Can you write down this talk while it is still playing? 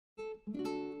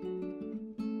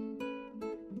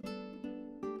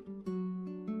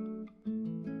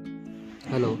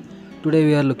Hello. Today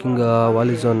we are looking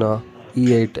Voluson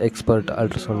E8 Expert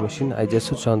ultrasound machine. I just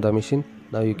switched on the machine.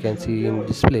 Now you can see in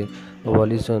display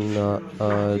Voluson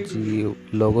G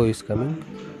logo is coming.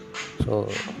 So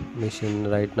machine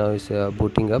right now is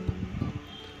booting up.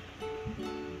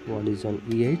 Voluson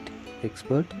E8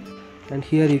 Expert, and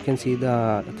here you can see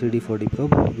the 3D 4D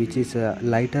probe, which is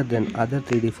lighter than other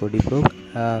 3D 4D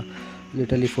probe,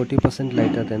 literally 40%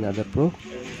 lighter than other probe.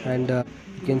 And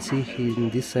you can see in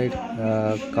this side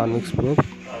convex probe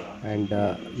and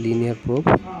linear probe.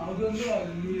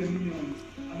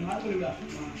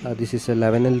 This is a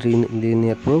 11L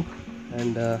linear probe,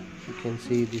 and you can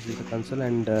see this is the console,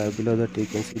 and below that you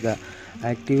can see the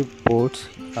active ports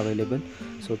available.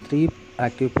 So three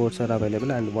active ports are available,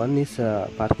 and one is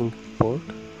parking port.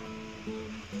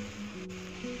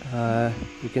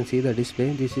 You can see the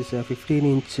display. This is a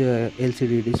 15-inch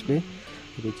LCD display,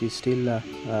 which is still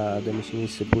the machine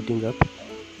is booting up.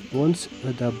 Once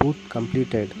the boot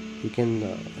completed, you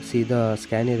can see the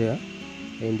scan area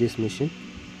in this machine.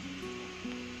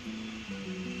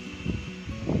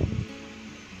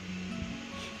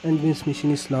 And this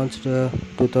machine is launched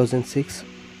 2006,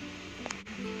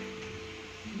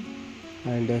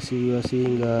 and see you are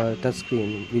seeing a touch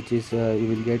screen, which is you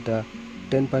will get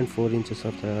 10.4 inches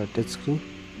of the touch screen,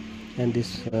 and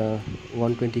this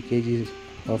 120 kg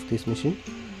of this machine.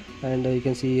 And you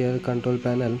can see a control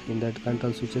panel. In that,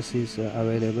 control switches is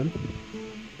available.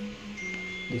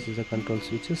 This is the control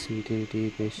switches, utility,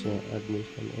 patient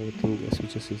admission, everything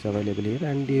switches is available here.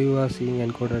 And you are seeing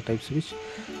encoder type switch,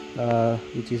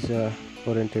 which is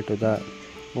oriented to the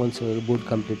once boot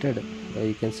completed.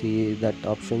 You can see that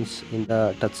options in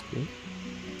the touch screen.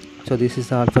 So this is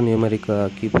the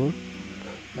alphanumeric keyboard.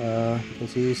 You can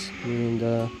see this in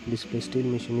the display. Still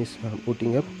machine is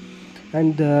booting up,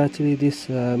 and actually this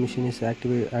machine is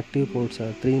active ports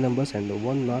are 3 numbers and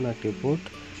 1 non-active port.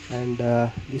 And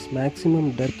this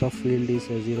maximum depth of field is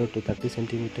 0 to 30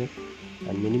 centimeter,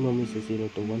 and minimum is 0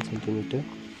 to 1 centimeter,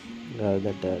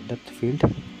 that depth field.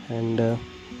 And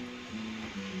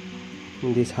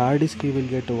in this hard disk you will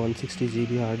get a 160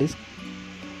 GB hard disk.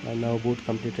 And now boot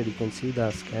completed, you can see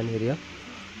the scan area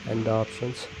and the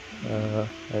options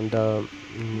and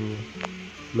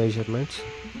measurements.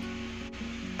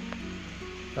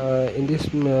 In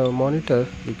this monitor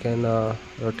you can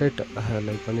rotate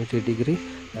like 180 degree,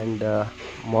 and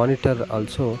monitor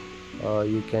also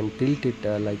you can tilt it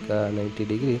like 90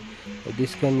 degree.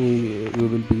 This can you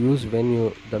will be used when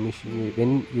you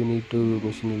need to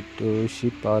machine it to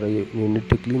ship, or you need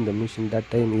to clean the machine. That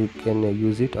time you can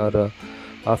use it, or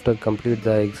after complete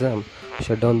the exam,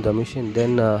 shut down the machine,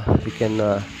 then you can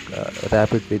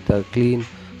wrap it with a clean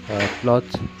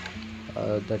cloth.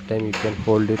 That time you can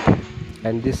hold it.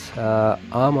 And this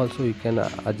arm also you can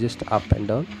adjust up and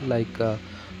down, like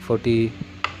 40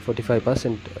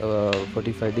 45%,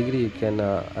 45 degree you can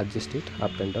adjust it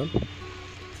up and down.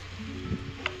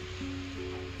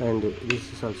 And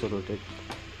this is also rotate,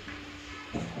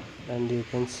 and you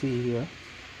can see here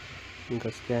in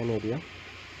the scan area.